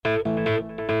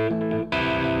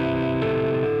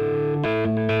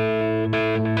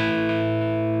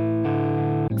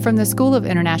From the School of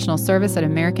International Service at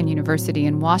American University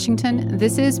in Washington,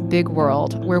 this is Big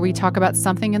World, where we talk about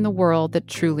something in the world that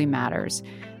truly matters.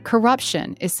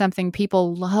 Corruption is something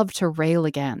people love to rail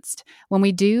against. When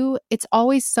we do, it's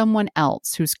always someone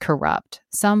else who's corrupt.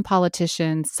 Some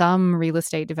politician, some real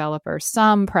estate developer,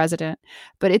 some president.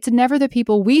 But it's never the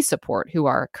people we support who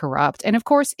are corrupt. And of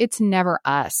course, it's never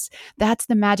us. That's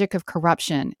the magic of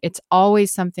corruption. It's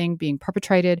always something being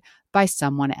perpetrated by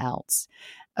someone else.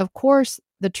 Of course,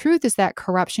 the truth is that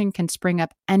corruption can spring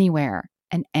up anywhere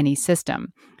and any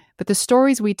system. But the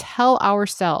stories we tell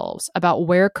ourselves about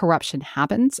where corruption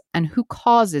happens and who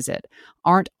causes it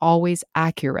aren't always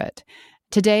accurate.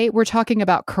 Today, we're talking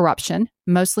about corruption,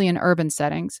 mostly in urban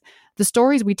settings, the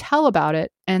stories we tell about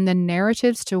it, and the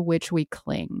narratives to which we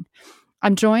cling.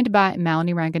 I'm joined by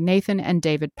Malini Ranganathan and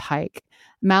David Pike.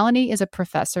 Malini is a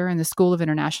professor in the School of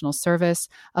International Service,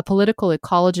 a political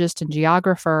ecologist and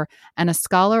geographer, and a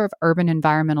scholar of urban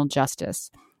environmental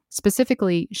justice.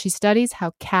 Specifically, she studies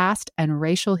how caste and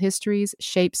racial histories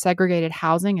shape segregated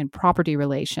housing and property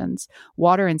relations,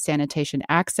 water and sanitation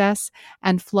access,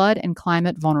 and flood and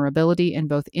climate vulnerability in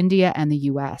both India and the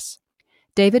U.S.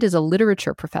 David is a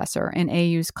literature professor in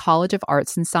AU's College of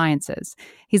Arts and Sciences.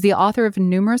 He's the author of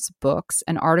numerous books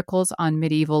and articles on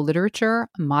medieval literature,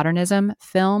 modernism,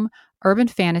 film, urban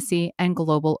fantasy, and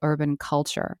global urban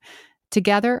culture.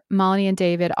 Together, Malini and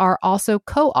David are also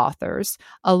co-authors,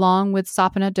 along with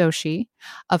Sapna Doshi,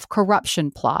 of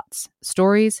Corruption Plots,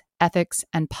 Stories, Ethics,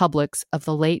 and Publics of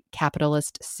the Late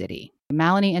Capitalist City.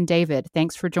 Malini and David,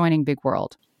 thanks for joining Big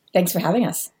World. Thanks for having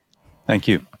us. Thank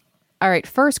you. All right,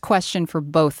 first question for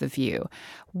both of you.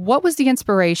 What was the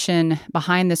inspiration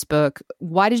behind this book?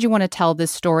 Why did you want to tell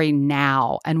this story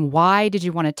now? And why did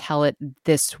you want to tell it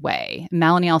this way?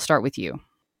 Malini, I'll start with you.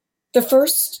 The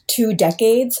first 2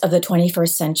 decades of the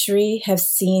 21st century have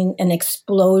seen an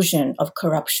explosion of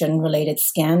corruption-related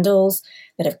scandals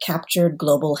that have captured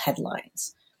global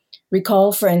headlines.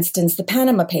 Recall, for instance, the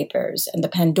Panama Papers and the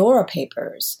Pandora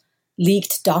Papers,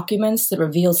 leaked documents that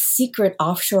reveal secret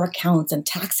offshore accounts and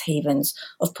tax havens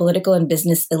of political and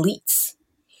business elites.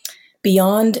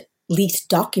 Beyond leaked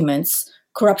documents,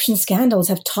 corruption scandals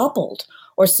have toppled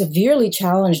or severely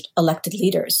challenged elected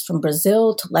leaders from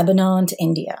Brazil to Lebanon to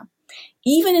India.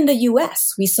 Even in the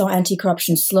U.S., we saw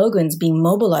anti-corruption slogans being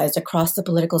mobilized across the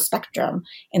political spectrum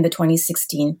in the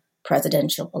 2016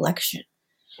 presidential election.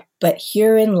 But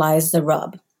herein lies the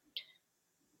rub.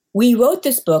 We wrote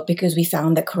this book because we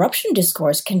found that corruption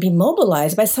discourse can be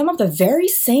mobilized by some of the very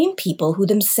same people who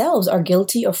themselves are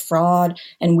guilty of fraud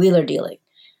and wheeler dealing.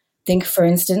 Think, for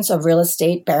instance, of real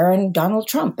estate baron Donald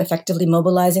Trump effectively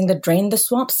mobilizing the Drain the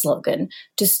Swamp slogan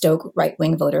to stoke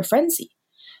right-wing voter frenzy.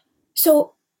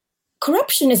 So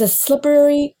corruption is a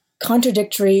slippery,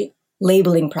 contradictory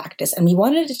labeling practice, and we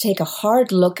wanted to take a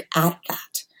hard look at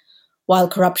that. While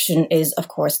corruption is, of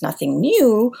course, nothing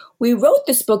new, we wrote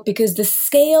this book because the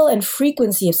scale and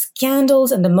frequency of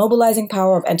scandals and the mobilizing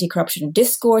power of anti-corruption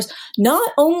discourse,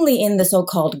 not only in the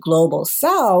so-called global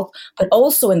South, but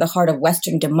also in the heart of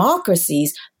Western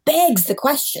democracies, begs the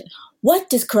question, what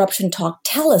does corruption talk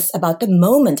tell us about the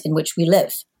moment in which we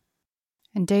live?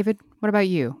 And David, what about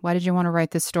you? Why did you want to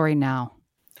write this story now?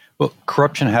 Well,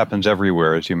 corruption happens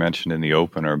everywhere, as you mentioned in the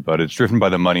opener, but it's driven by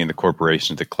the money and the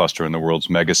corporations that cluster in the world's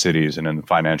megacities and in the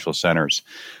financial centers.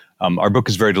 Our book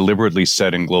is very deliberately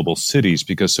set in global cities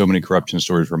because so many corruption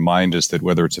stories remind us that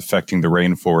whether it's affecting the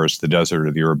rainforest, the desert,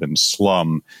 or the urban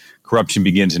slum, corruption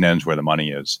begins and ends where the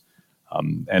money is.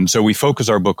 And so we focus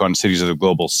our book on cities of the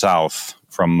global South,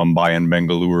 from Mumbai and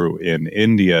Bengaluru in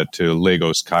India to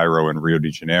Lagos, Cairo, and Rio de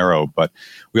Janeiro. But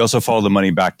we also follow the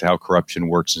money back to how corruption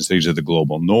works in cities of the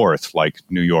global North, like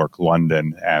New York,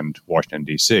 London, and Washington,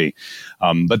 D.C.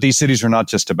 But these cities are not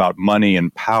just about money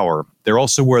and power. They're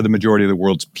also where the majority of the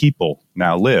world's people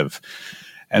now live.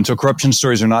 And so corruption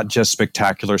stories are not just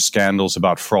spectacular scandals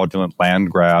about fraudulent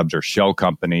land grabs or shell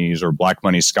companies or black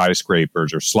money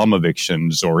skyscrapers or slum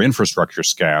evictions or infrastructure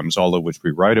scams, all of which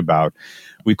we write about.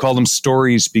 We call them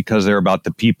stories because they're about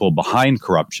the people behind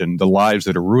corruption, the lives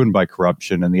that are ruined by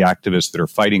corruption, and the activists that are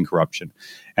fighting corruption.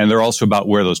 And they're also about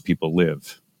where those people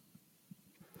live.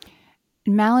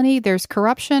 Malini, there's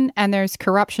corruption and there's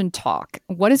corruption talk.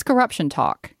 What is corruption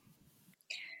talk?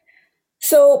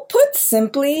 So put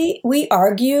simply, we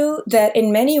argue that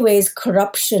in many ways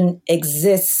corruption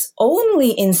exists only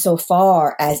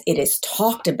insofar as it is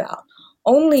talked about,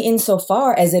 only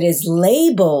insofar as it is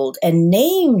labeled and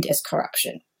named as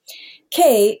corruption.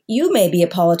 Kay, you may be a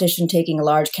politician taking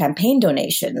large campaign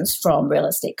donations from real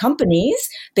estate companies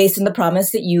based on the promise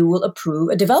that you will approve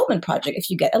a development project if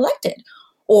you get elected.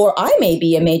 Or I may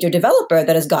be a major developer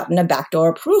that has gotten a backdoor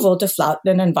approval to flout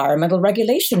an environmental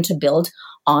regulation to build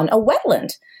on a wetland.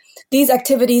 These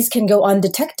activities can go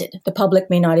undetected. The public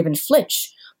may not even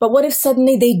flinch. But what if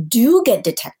suddenly they do get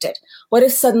detected? What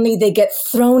if suddenly they get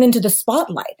thrown into the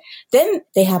spotlight? Then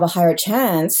they have a higher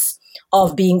chance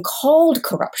of being called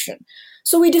corruption.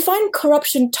 So we define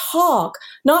corruption talk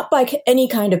not by any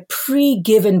kind of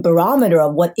pre-given barometer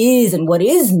of what is and what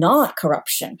is not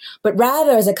corruption, but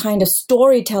rather as a kind of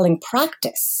storytelling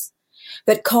practice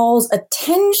that calls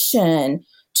attention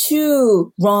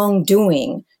to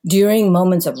wrongdoing during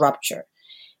moments of rupture.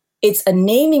 It's a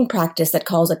naming practice that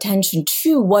calls attention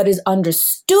to what is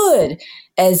understood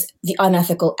as the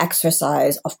unethical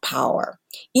exercise of power,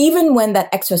 even when that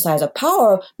exercise of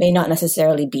power may not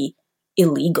necessarily be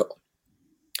illegal.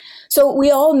 So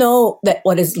we all know that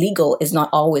what is legal is not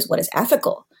always what is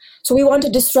ethical. So we want to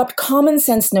disrupt common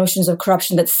sense notions of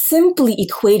corruption that simply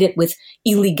equate it with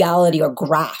illegality or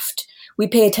graft. We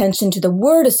pay attention to the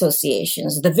word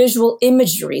associations, the visual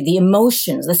imagery, the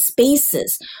emotions, the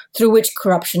spaces through which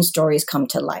corruption stories come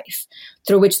to life,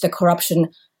 through which the corruption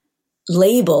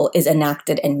label is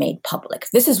enacted and made public.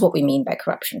 This is what we mean by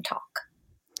corruption talk.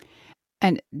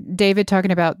 And David,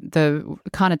 talking about the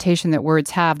connotation that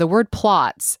words have, the word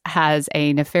plots has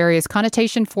a nefarious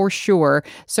connotation for sure.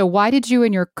 So why did you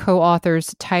and your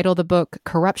co-authors title the book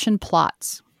Corruption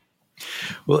Plots?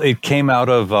 Well, it came out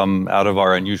of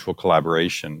our unusual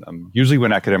collaboration. Usually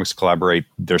when academics collaborate,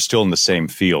 they're still in the same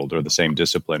field or the same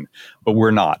discipline, but we're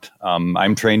not.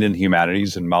 I'm trained in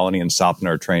humanities, and Malini and Sapna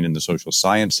are trained in the social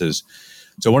sciences.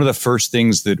 So one of the first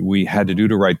things that we had to do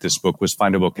to write this book was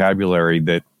find a vocabulary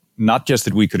that not just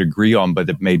that we could agree on, but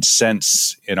that made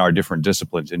sense in our different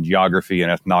disciplines, in geography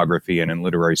and ethnography and in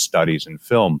literary studies and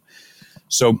film.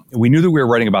 So we knew that we were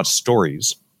writing about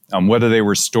stories. Whether they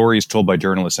were stories told by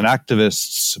journalists and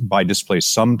activists, by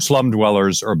displaced slum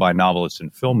dwellers, or by novelists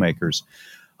and filmmakers.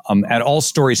 And all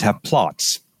stories have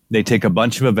plots. They take a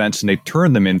bunch of events and they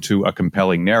turn them into a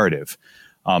compelling narrative.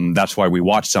 That's why we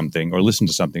watch something or listen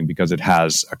to something, because it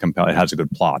has a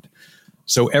good plot.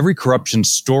 So every corruption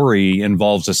story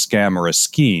involves a scam or a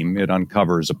scheme. It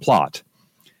uncovers a plot.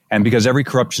 And because every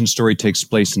corruption story takes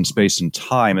place in space and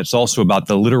time, it's also about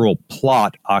the literal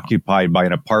plot occupied by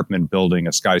an apartment building,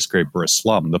 a skyscraper, a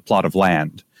slum, the plot of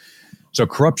land. So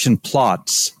corruption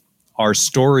plots are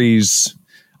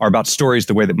about stories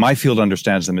the way that my field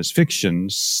understands them as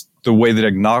fictions, the way that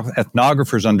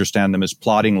ethnographers understand them as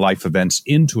plotting life events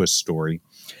into a story,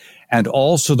 and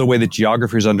also the way that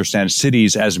geographers understand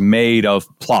cities as made of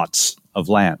plots of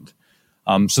land.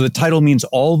 So the title means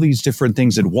all these different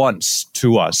things at once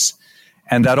to us.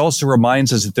 And that also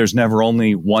reminds us that there's never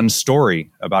only one story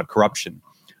about corruption.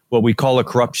 What we call a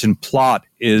corruption plot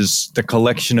is the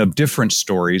collection of different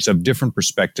stories, of different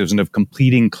perspectives, and of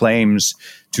completing claims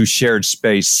to shared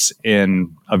space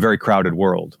in a very crowded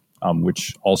world,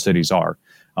 which all cities are,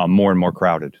 more and more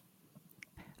crowded.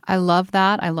 I love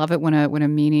that. I love it when a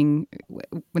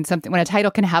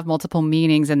title can have multiple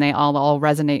meanings and they all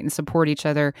resonate and support each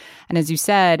other. And as you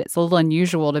said, it's a little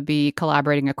unusual to be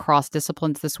collaborating across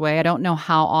disciplines this way. I don't know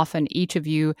how often each of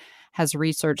you has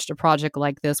researched a project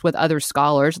like this with other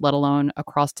scholars, let alone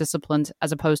across disciplines,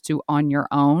 as opposed to on your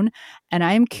own. And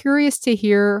I am curious to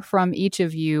hear from each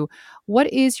of you, what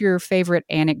is your favorite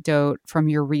anecdote from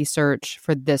your research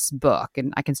for this book?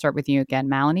 And I can start with you again,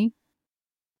 Malini.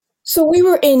 So we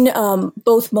were in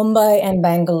both Mumbai and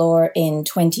Bangalore in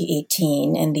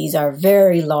 2018, and these are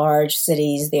very large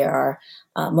cities.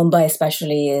 Mumbai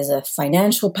especially is a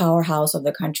financial powerhouse of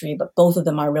the country, but both of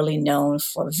them are really known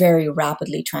for very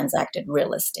rapidly transacted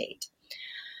real estate.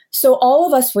 So all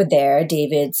of us were there,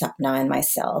 David, Sapna, and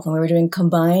myself, and we were doing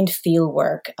combined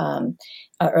fieldwork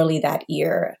early that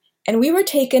year. And we were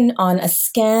taken on a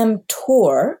scam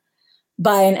tour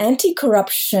by an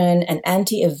anti-corruption and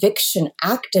anti-eviction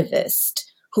activist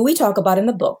who we talk about in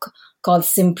the book, called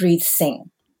Simpreet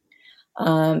Singh.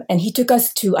 And he took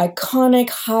us to iconic,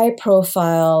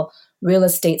 high-profile real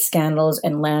estate scandals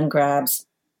and land grabs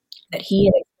that he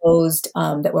had exposed,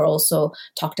 that were also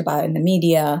talked about in the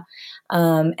media.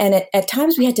 And at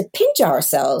times we had to pinch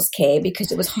ourselves, Kay,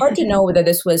 because it was hard to know whether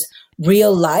this was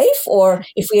real life or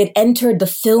if we had entered the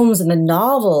films and the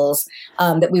novels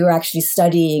that we were actually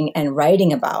studying and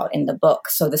writing about in the book.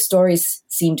 So the stories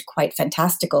seemed quite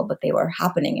fantastical, but they were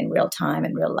happening in real time,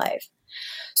 in real life.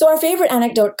 So our favorite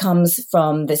anecdote comes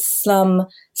from this slum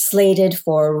slated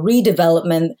for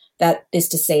redevelopment. That is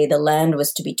to say, the land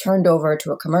was to be turned over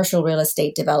to a commercial real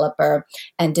estate developer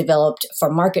and developed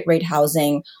for market rate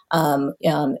housing. And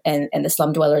the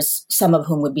slum dwellers, some of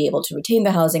whom would be able to retain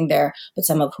the housing there, but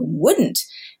some of whom wouldn't.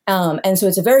 And so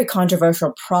it's a very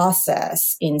controversial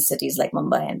process in cities like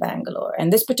Mumbai and Bangalore.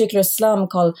 And this particular slum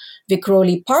called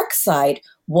Vikhroli Parkside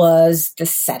was the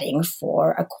setting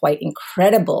for a quite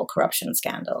incredible corruption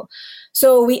scandal.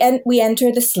 So we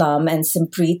enter the slum, and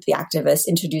Simpreet, the activist,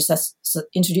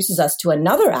 introduces us to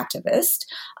another activist,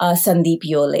 Sandeep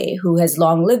Yole, who has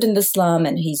long lived in the slum,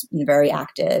 and he's been very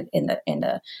active in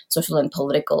the social and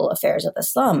political affairs of the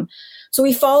slum. So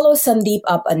we follow Sandeep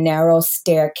up a narrow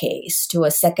staircase to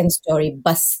a second-story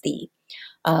basti,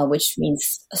 which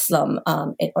means a slum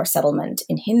or settlement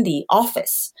in Hindi,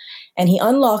 office. And he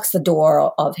unlocks the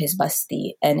door of his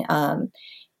basti, and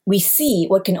we see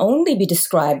what can only be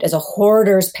described as a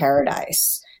hoarder's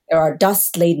paradise. There are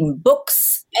dust-laden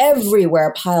books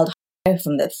everywhere piled high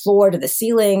from the floor to the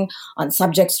ceiling on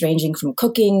subjects ranging from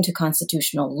cooking to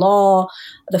constitutional law.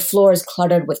 The floor is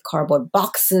cluttered with cardboard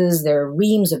boxes. There are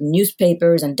reams of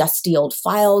newspapers and dusty old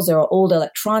files. There are old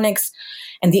electronics.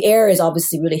 And the air is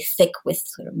obviously really thick with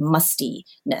sort of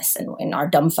mustiness and our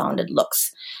dumbfounded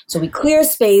looks. So we clear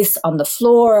space on the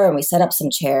floor and we set up some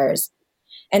chairs.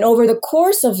 And over the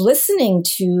course of listening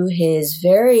to his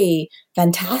very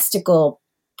fantastical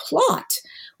plot,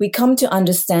 we come to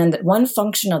understand that one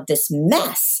function of this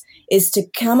mess is to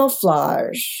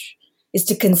camouflage, is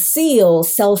to conceal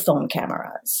cell phone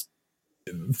cameras.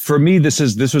 For me, this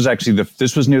was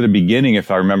near the beginning,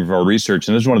 if I remember our research,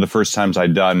 and this was one of the first times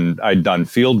I'd done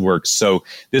field work. So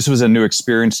this was a new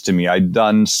experience to me. I'd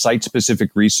done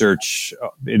site-specific research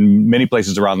in many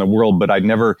places around the world, but I'd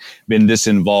never been this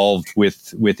involved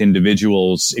with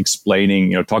individuals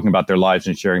explaining, talking about their lives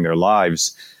and sharing their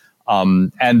lives.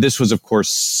 And this was, of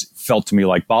course, felt to me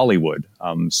like Bollywood.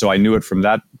 So I knew it from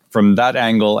that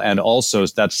angle, and also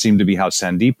that seemed to be how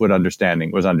Sandeep was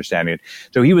understanding it.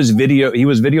 So he was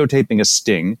videotaping a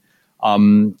sting.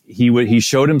 He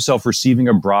showed himself receiving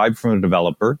a bribe from a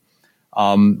developer,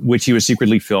 which he was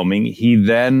secretly filming. He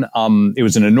then it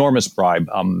was an enormous bribe.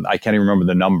 I can't even remember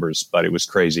the numbers, but it was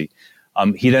crazy.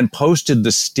 He then posted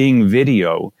the sting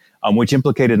video, which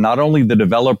implicated not only the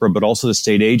developer but also the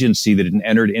state agency that had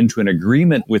entered into an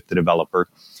agreement with the developer.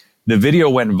 The video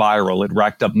went viral. It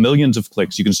racked up millions of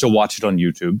clicks. You can still watch it on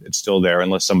YouTube. It's still there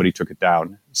unless somebody took it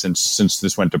down since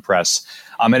this went to press.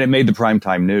 And it made the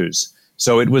primetime news.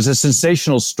 So it was a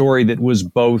sensational story that was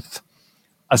both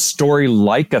a story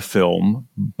like a film,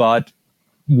 but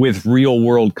with real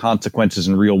world consequences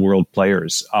and real world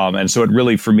players. And so it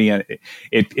really, for me,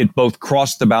 it both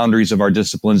crossed the boundaries of our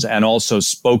disciplines and also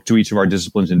spoke to each of our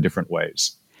disciplines in different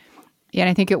ways. Yeah, and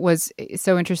I think it was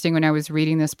so interesting when I was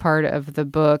reading this part of the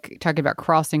book, talking about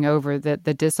crossing over the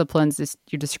disciplines,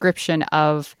 your description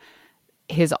of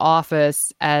his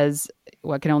office as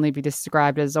what can only be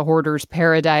described as a hoarder's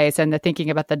paradise, and the thinking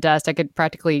about the dust. I could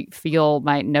practically feel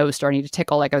my nose starting to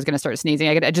tickle, like I was going to start sneezing.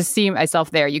 I just see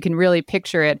myself there. You can really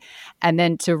picture it. And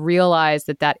then to realize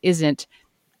that isn't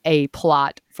a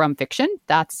plot from fiction,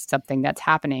 that's something that's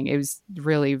happening. It was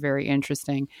really very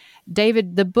interesting.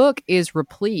 David, the book is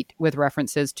replete with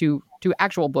references to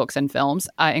actual books and films,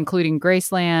 including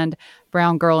Graceland,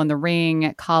 Brown Girl in the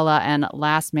Ring, Kala, and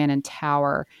Last Man in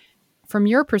Tower. From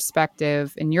your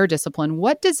perspective, in your discipline,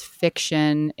 what does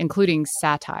fiction, including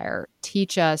satire,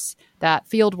 teach us that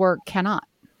fieldwork cannot?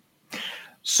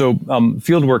 So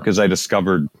fieldwork, as I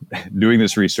discovered doing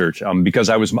this research, because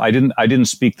I didn't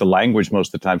speak the language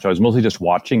most of the time, so I was mostly just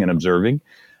watching and observing.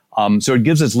 So it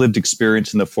gives us lived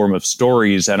experience in the form of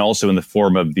stories and also in the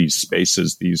form of these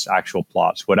spaces, these actual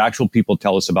plots, what actual people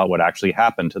tell us about what actually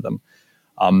happened to them.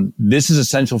 This is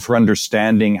essential for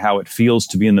understanding how it feels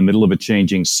to be in the middle of a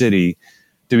changing city,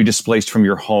 to be displaced from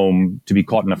your home, to be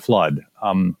caught in a flood.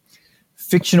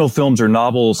 Fictional films or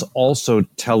novels also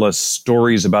tell us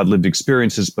stories about lived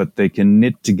experiences, but they can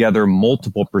knit together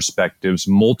multiple perspectives,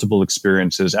 multiple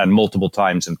experiences, and multiple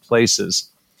times and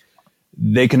places.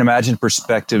 They can imagine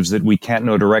perspectives that we can't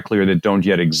know directly or that don't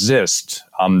yet exist.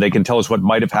 They can tell us what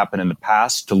might have happened in the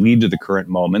past to lead to the current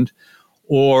moment,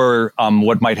 or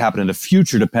what might happen in the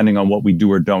future depending on what we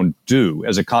do or don't do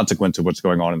as a consequence of what's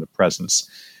going on in the present.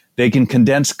 They can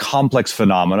condense complex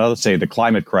phenomena, let's say the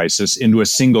climate crisis, into a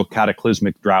single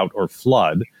cataclysmic drought or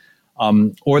flood,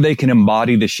 or they can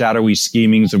embody the shadowy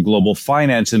schemings of global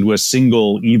finance into a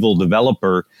single evil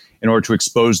developer in order to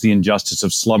expose the injustice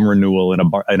of slum renewal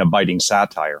in a biting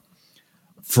satire.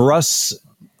 For us,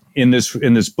 in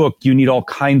this book, you need all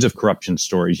kinds of corruption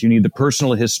stories. You need the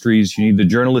personal histories, you need the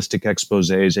journalistic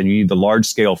exposés, and you need the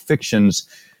large-scale fictions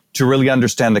to really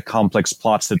understand the complex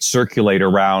plots that circulate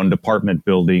around apartment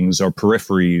buildings or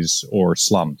peripheries or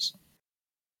slums.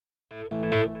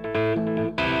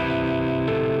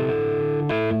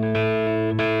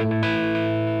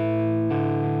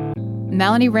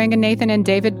 Malini, Ranganathan, and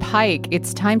David Pike,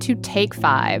 it's time to take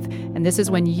 5. And this is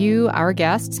when you, our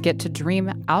guests, get to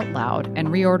dream out loud and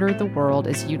reorder the world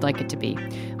as you'd like it to be.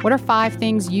 What are 5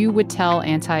 things you would tell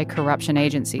anti-corruption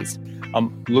agencies?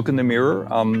 Look in the mirror.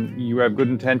 You have good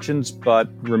intentions, but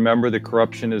remember that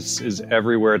corruption is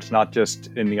everywhere. It's not just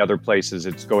in the other places.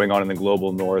 It's going on in the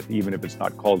global north, even if it's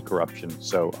not called corruption.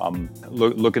 So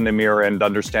look in the mirror and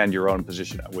understand your own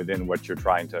position within what you're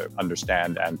trying to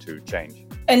understand and to change.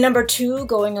 And number 2,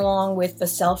 going along with the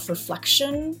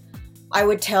self-reflection, I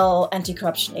would tell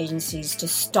anti-corruption agencies to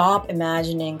stop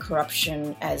imagining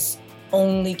corruption as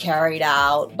only carried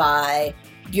out by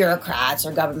bureaucrats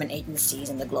or government agencies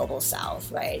in the global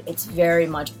south, right? It's very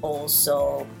much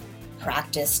also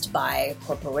practiced by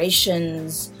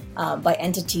corporations, by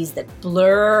entities that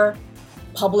blur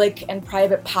public and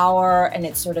private power, and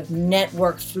it's sort of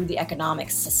networked through the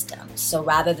economic system. So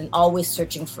rather than always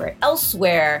searching for it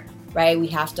elsewhere, right, we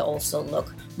have to also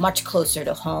look much closer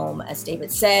to home, as David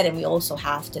said, and we also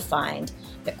have to find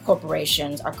that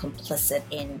corporations are complicit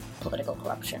in political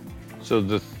corruption. So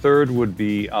the third would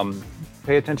be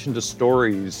pay attention to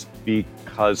stories,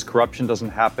 because corruption doesn't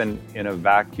happen in a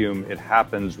vacuum. It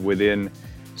happens within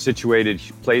situated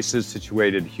places,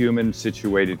 situated humans,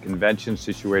 situated conventions,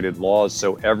 situated laws.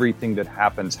 So everything that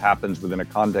happens within a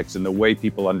context, and the way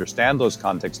people understand those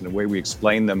contexts and the way we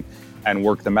explain them and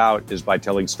work them out is by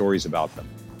telling stories about them.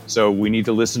 So we need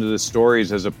to listen to the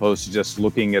stories as opposed to just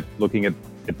looking at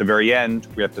the very end.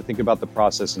 We have to think about the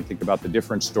process and think about the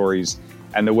different stories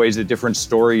and the ways that different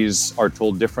stories are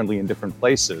told differently in different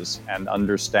places, and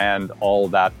understand all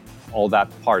that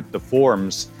part, the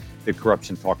forms that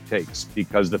corruption talk takes,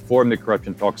 because the form that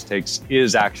corruption talk takes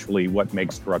is actually what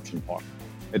makes corruption talk.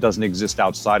 It doesn't exist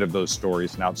outside of those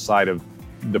stories and outside of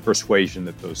the persuasion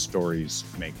that those stories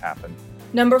make happen.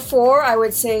 Number 4, I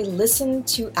would say listen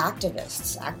to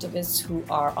activists who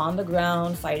are on the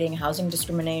ground fighting housing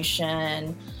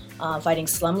discrimination, fighting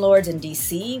slumlords in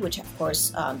DC, which of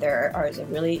course there is a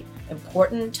really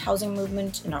important housing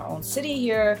movement in our own city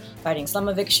here, fighting slum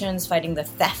evictions, fighting the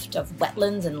theft of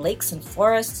wetlands and lakes and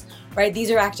forests, right?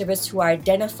 These are activists who are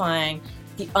identifying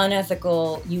the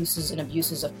unethical uses and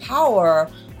abuses of power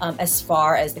as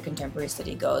far as the contemporary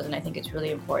city goes. And I think it's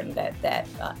really important that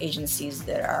agencies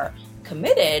that are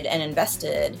committed and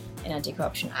invested in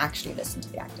anti-corruption actually listen to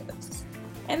the activists.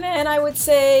 And then I would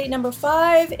say number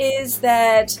 5 is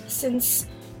that since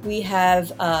we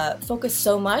have focused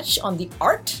so much on the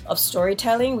art of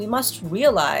storytelling, we must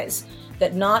realize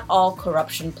that not all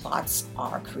corruption plots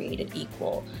are created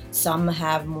equal. Some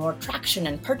have more traction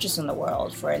and purchase in the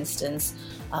world. For instance,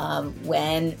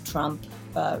 when Trump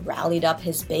rallied up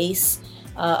his base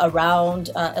around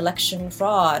election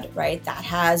fraud, right? That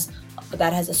has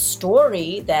a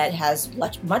story that has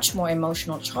much more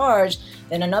emotional charge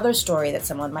than another story that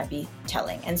someone might be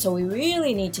telling. And so we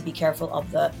really need to be careful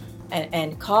of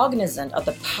and cognizant of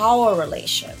the power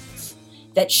relations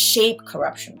that shape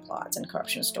corruption plots and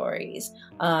corruption stories.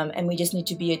 And we just need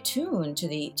to be attuned to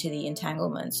the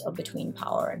entanglements between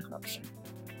power and corruption.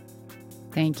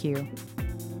 Thank you.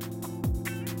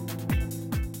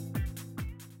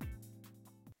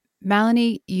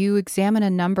 Malini, you examine a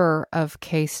number of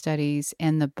case studies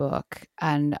in the book,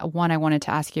 and one I wanted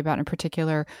to ask you about in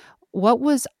particular. What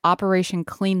was Operation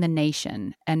Clean the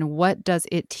Nation, and what does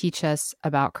it teach us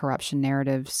about corruption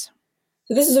narratives?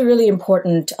 So this is a really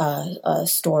important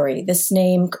story. This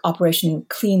name, Operation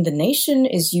Clean the Nation,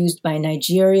 is used by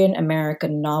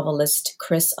Nigerian-American novelist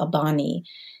Chris Abani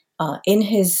in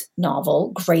his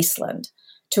novel Graceland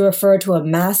to refer to a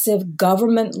massive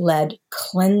government-led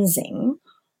cleansing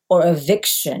or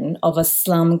eviction of a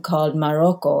slum called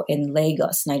Maroko in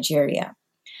Lagos, Nigeria.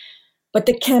 But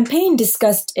the campaign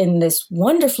discussed in this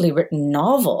wonderfully written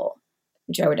novel,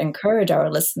 which I would encourage our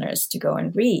listeners to go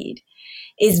and read,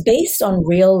 is based on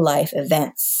real-life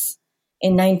events.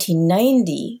 In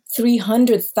 1990,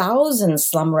 300,000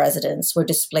 slum residents were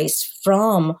displaced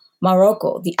from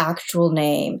Maroko, the actual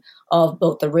name of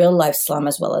both the real-life slum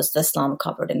as well as the slum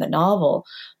covered in the novel,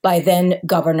 by then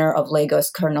Governor of Lagos,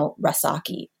 Colonel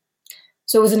Rasaki.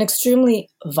 So it was an extremely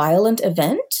violent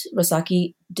event.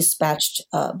 Rasaki dispatched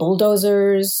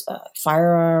bulldozers,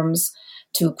 firearms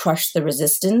to crush the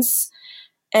resistance.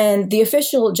 And the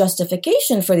official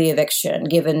justification for the eviction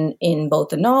given in both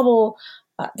the novel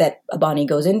that Abani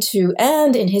goes into,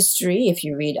 and in history, if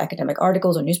you read academic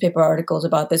articles or newspaper articles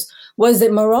about this, was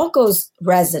that Morocco's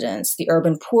residents, the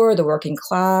urban poor, the working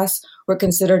class, were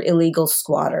considered illegal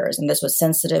squatters. And this was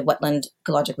sensitive, wetland,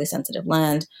 ecologically sensitive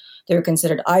land. They were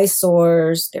considered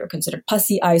eyesores. They were considered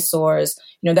pussy eyesores,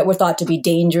 that were thought to be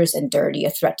dangerous and dirty,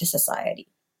 a threat to society.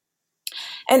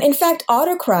 And in fact,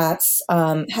 autocrats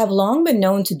have long been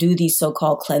known to do these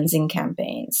so-called cleansing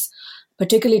campaigns,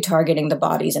 particularly targeting the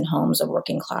bodies and homes of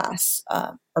working class,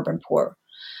 urban poor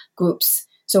groups.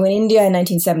 So in India in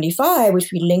 1975, which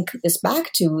we link this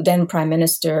back to, then Prime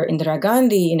Minister Indira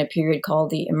Gandhi, in a period called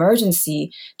the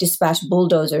Emergency, dispatched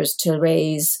bulldozers to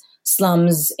raise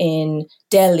slums in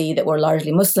Delhi that were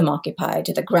largely Muslim occupied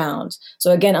to the ground.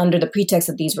 So again, under the pretext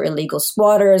that these were illegal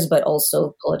squatters, but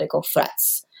also political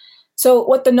threats. So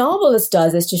what the novelist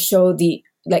does is to show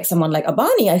someone like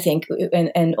Abani, I think,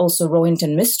 and also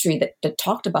Rowington Mystery that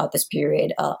talked about this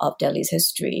period of Delhi's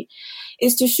history,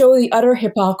 is to show the utter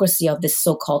hypocrisy of this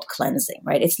so-called cleansing,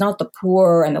 right? It's not the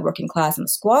poor and the working class and the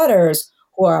squatters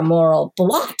who are a moral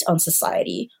blot on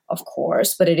society, of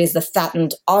course, but it is the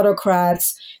fattened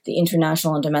autocrats, the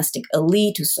international and domestic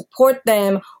elite who support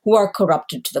them, who are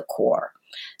corrupted to the core.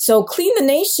 So Clean the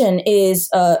Nation is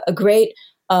a great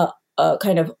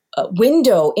kind of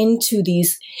window into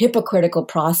these hypocritical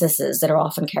processes that are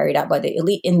often carried out by the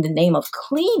elite in the name of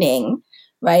cleaning,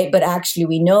 right? But actually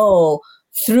we know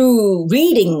through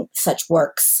reading such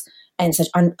works and such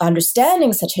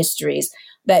understanding such histories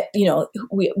that,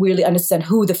 we really understand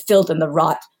who the filth and the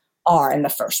rot are in the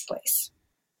first place.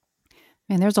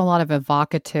 And there's a lot of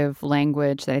evocative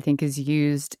language that I think is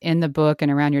used in the book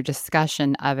and around your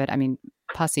discussion of it. I mean,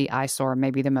 pussy eyesore may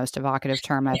be the most evocative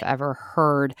term I've ever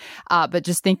heard. But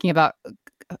just thinking about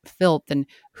filth and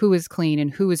who is clean and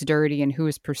who is dirty and who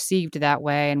is perceived that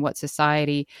way and what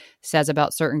society says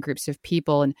about certain groups of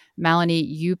people. And Malini,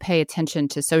 you pay attention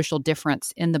to social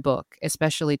difference in the book,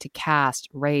 especially to caste,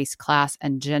 race, class,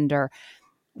 and gender.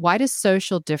 Why does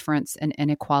social difference and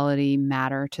inequality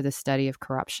matter to the study of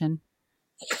corruption?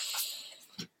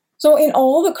 So in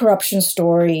all the corruption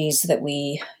stories that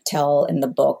we tell in the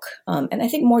book, and I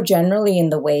think more generally in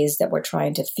the ways that we're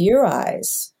trying to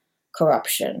theorize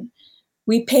corruption,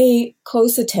 we pay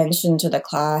close attention to the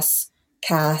class,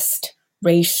 caste,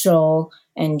 racial,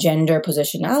 and gender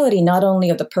positionality, not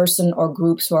only of the person or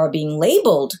groups who are being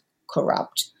labeled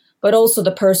corrupt, but also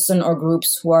the person or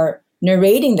groups who are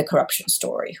narrating the corruption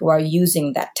story, who are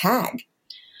using that tag.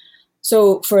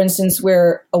 So, for instance,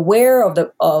 we're aware of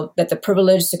that the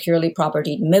privileged, securely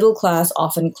propertied middle class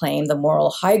often claim the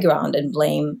moral high ground and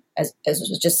blame, as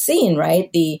was just seen,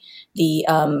 right, the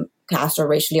caste or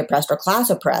racially oppressed or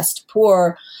class oppressed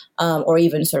poor, or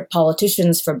even sort of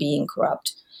politicians for being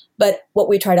corrupt. But what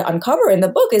we try to uncover in the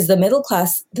book is the middle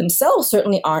class themselves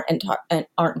certainly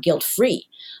aren't guilt-free.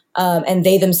 And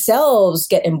they themselves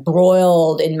get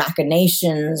embroiled in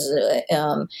machinations,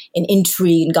 in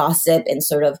intrigue and gossip and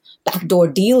sort of backdoor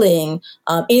dealing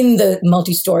in the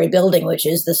multi-story building, which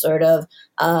is the sort of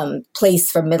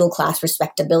place for middle-class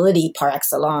respectability par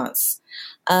excellence.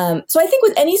 So I think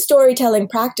with any storytelling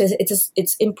practice,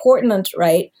 it's important,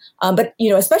 right? But,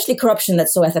 especially corruption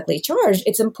that's so ethically charged,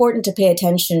 it's important to pay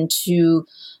attention to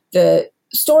the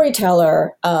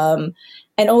storyteller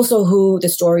and also who the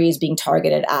story is being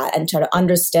targeted at, and try to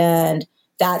understand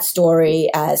that story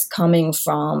as coming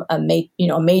from a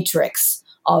matrix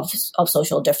of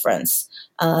social difference,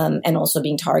 and also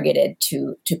being targeted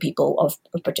to people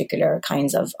of particular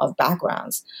kinds of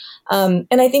backgrounds. And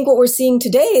I think what we're seeing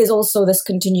today is also this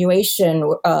continuation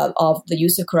of the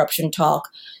use of corruption talk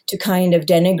to kind of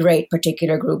denigrate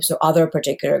particular groups or other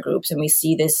particular groups. And we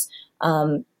see this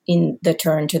in the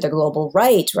turn to the global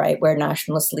right, where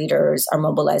nationalist leaders are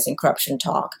mobilizing corruption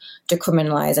talk to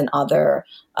criminalize and other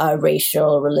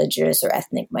racial, religious, or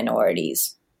ethnic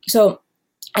minorities. So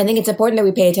I think it's important that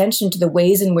we pay attention to the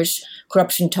ways in which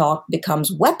corruption talk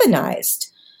becomes weaponized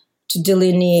to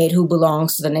delineate who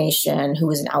belongs to the nation, who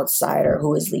is an outsider,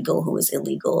 who is legal, who is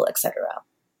illegal, etc.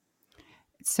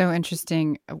 It's so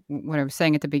interesting what I was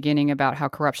saying at the beginning about how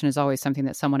corruption is always something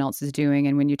that someone else is doing.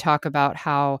 And when you talk about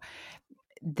how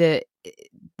the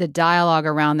dialogue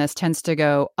around this tends to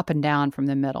go up and down from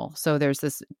the middle. So there's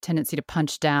this tendency to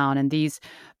punch down, and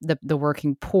the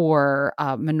working poor,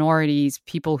 minorities,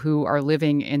 people who are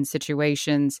living in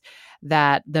situations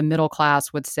that the middle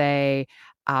class would say,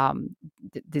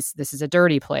 this is a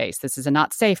dirty place, this is a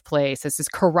not safe place, this is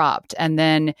corrupt. And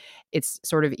then it's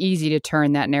sort of easy to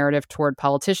turn that narrative toward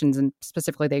politicians, and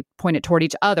specifically they point it toward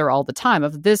each other all the time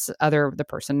of the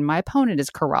person, my opponent is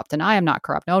corrupt and I am not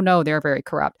corrupt. No, they're very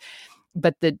corrupt.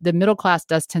 but the middle class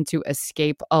does tend to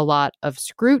escape a lot of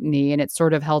scrutiny, and it's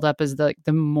sort of held up as the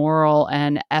moral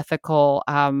and ethical.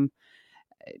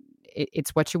 It's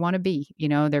what you want to be,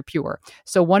 they're pure.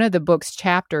 So one of the book's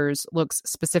chapters looks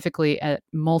specifically at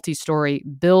multi-story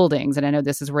buildings, and I know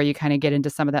this is where you kind of get into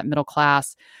some of that middle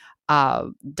class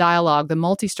dialogue. The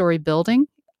multi-story building,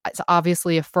 it's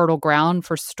obviously a fertile ground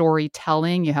for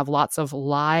storytelling. You have lots of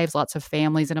lives, lots of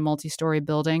families in a multi-story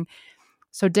building.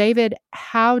 So David,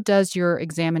 how does your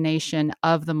examination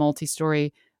of the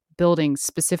multi-story building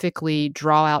specifically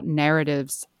draw out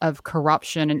narratives of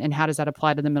corruption, and how does that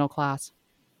apply to the middle class?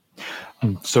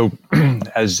 So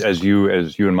as you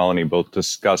and Malini both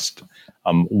discussed,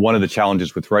 one of the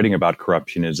challenges with writing about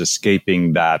corruption is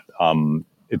escaping that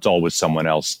it's always someone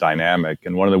else dynamic.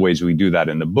 And one of the ways we do that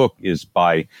in the book is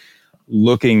by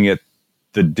looking at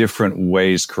the different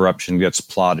ways corruption gets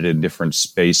plotted in different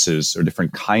spaces or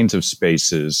different kinds of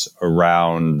spaces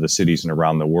around the cities and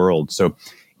around the world. So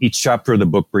each chapter of the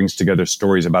book brings together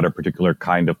stories about a particular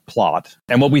kind of plot.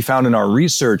 And what we found in our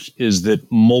research is that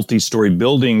multi-story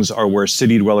buildings are where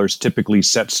city dwellers typically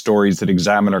set stories that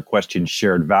examine or question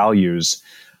shared values.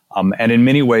 And in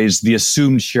many ways, the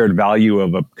assumed shared value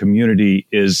of a community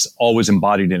is always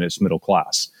embodied in its middle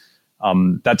class.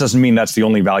 That doesn't mean that's the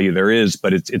only value there is,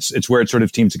 but it's where it sort of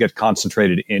seems to get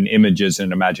concentrated in images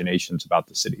and imaginations about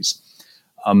the cities.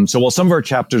 So while some of our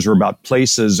chapters are about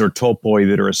places or topoi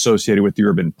that are associated with the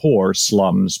urban poor,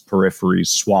 slums, peripheries,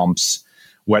 swamps,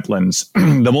 wetlands,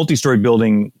 the multi-story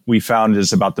building we found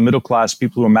is about the middle class,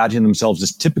 people who imagine themselves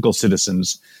as typical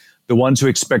citizens, the ones who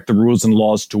expect the rules and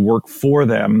laws to work for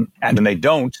them, and when they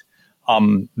don't,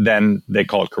 then they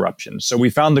call it corruption. So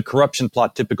we found the corruption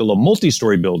plot typical of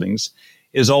multi-story buildings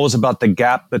is always about the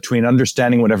gap between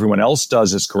understanding what everyone else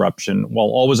does as corruption while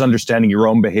always understanding your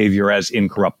own behavior as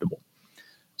incorruptible.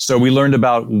 So we learned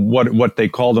about what they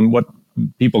call them, what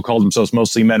people call themselves,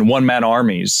 mostly men, one-man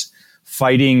armies,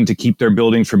 fighting to keep their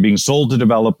buildings from being sold to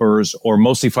developers, or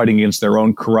mostly fighting against their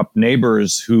own corrupt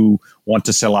neighbors who want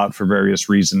to sell out for various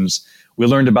reasons. We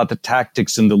learned about the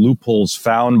tactics and the loopholes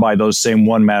found by those same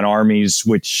one-man armies,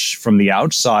 which from the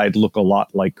outside look a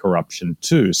lot like corruption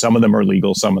too. Some of them are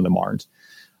legal, some of them aren't.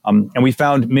 And we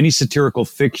found many satirical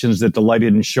fictions that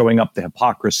delighted in showing up the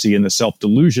hypocrisy and the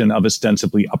self-delusion of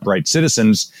ostensibly upright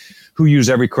citizens who use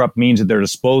every corrupt means at their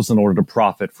disposal in order to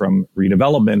profit from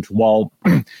redevelopment while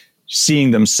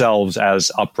seeing themselves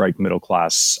as upright,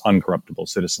 middle-class, uncorruptible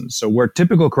citizens. So where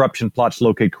typical corruption plots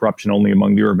locate corruption only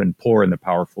among the urban poor and the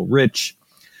powerful rich,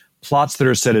 plots that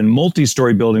are set in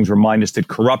multi-story buildings remind us that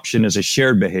corruption is a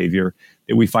shared behavior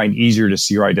that we find easier to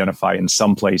see or identify in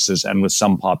some places and with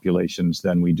some populations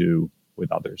than we do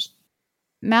with others.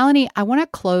 Malini, I want to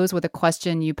close with a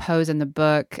question you pose in the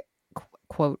book.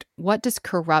 Quote, what does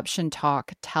corruption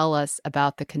talk tell us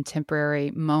about the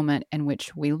contemporary moment in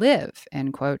which we live?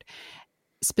 End quote.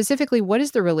 Specifically, what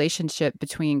is the relationship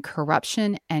between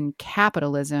corruption and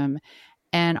capitalism?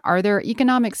 And are there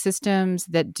economic systems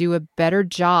that do a better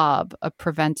job of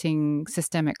preventing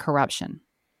systemic corruption?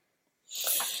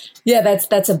 Yeah,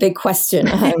 that's a big question.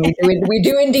 We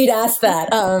do indeed ask that.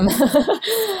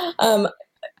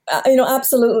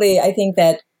 Absolutely. I think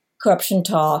that corruption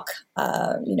talk,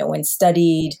 when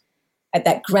studied at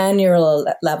that granular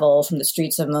level from the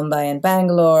streets of Mumbai and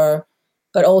Bangalore,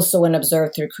 but also when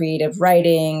observed through creative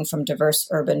writing from diverse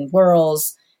urban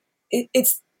worlds,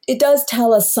 it does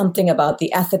tell us something about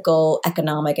the ethical,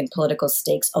 economic, and political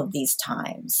stakes of these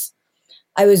times.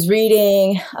 I was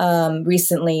reading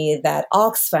recently that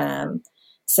Oxfam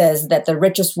says that the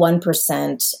richest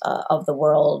 1% of the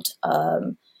world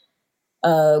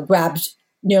grabbed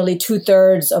nearly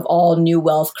 2/3 of all new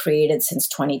wealth created since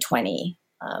 2020.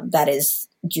 That is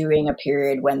during a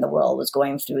period when the world was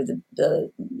going through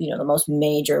the most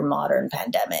major modern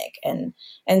pandemic. And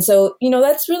so,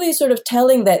 that's really sort of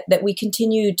telling that we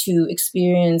continue to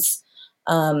experience,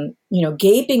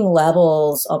 gaping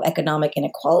levels of economic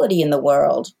inequality in the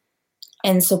world.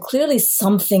 And so clearly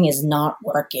something is not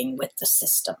working with the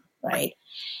system, right?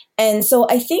 And so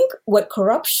I think what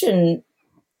corruption,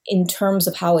 in terms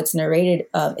of how it's narrated,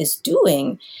 is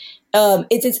doing,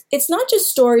 it's not just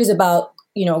stories about,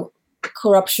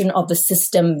 corruption of the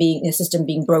system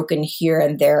being broken here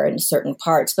and there in certain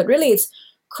parts, but really it's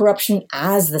corruption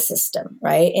as the system,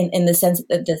 right? In the sense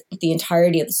that the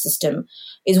entirety of the system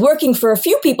is working for a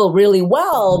few people really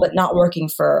well, but not working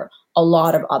for a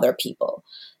lot of other people.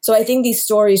 So I think these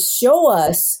stories show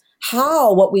us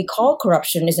how what we call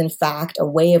corruption is in fact a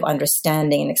way of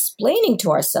understanding and explaining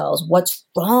to ourselves what's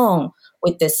wrong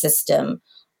with this system,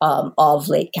 of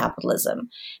late capitalism.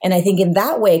 And I think in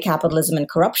that way, capitalism and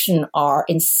corruption are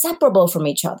inseparable from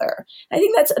each other. I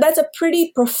think that's a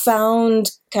pretty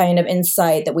profound kind of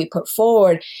insight that we put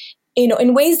forward,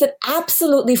 in ways that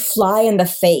absolutely fly in the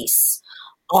face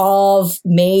of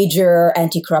major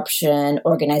anti-corruption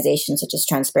organizations such as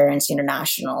Transparency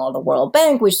International or the World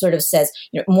Bank, which sort of says,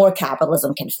 more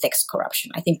capitalism can fix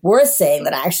corruption. I think we're saying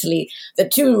that actually the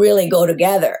two really go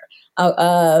together.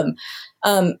 On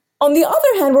the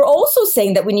other hand, we're also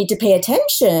saying that we need to pay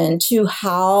attention to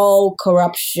how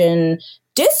corruption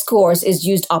discourse is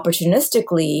used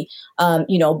opportunistically,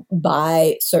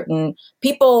 by certain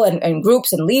people and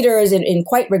groups and leaders in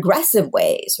quite regressive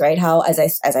ways, right? How, as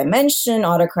I mentioned,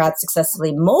 autocrats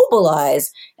successfully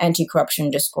mobilize anti-corruption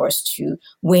discourse to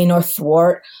win or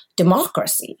thwart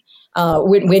democracy,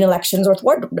 win elections or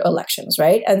thwart elections,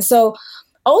 right? And so,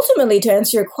 ultimately, to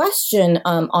answer your question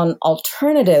on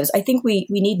alternatives, I think we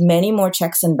need many more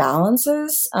checks and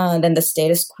balances than the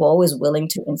status quo is willing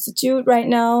to institute right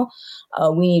now.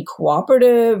 We need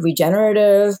cooperative,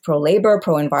 regenerative, pro-labor,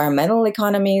 pro-environmental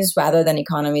economies rather than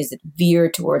economies that veer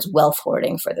towards wealth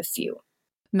hoarding for the few.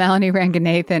 Malini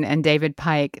Ranganathan and David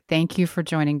Pike, thank you for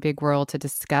joining Big World to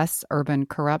discuss urban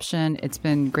corruption. It's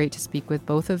been great to speak with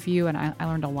both of you, and I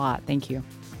learned a lot. Thank you.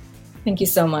 Thank you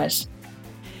so much.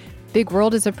 Big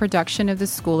World is a production of the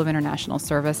School of International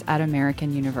Service at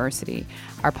American University.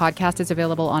 Our podcast is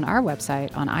available on our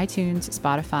website, on iTunes,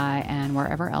 Spotify, and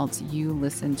wherever else you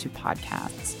listen to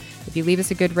podcasts. If you leave us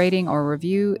a good rating or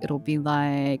review, it'll be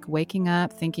like waking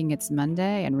up thinking it's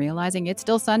Monday and realizing it's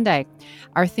still Sunday.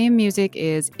 Our theme music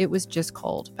is It Was Just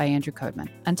Cold by Andrew Codeman.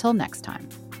 Until next time.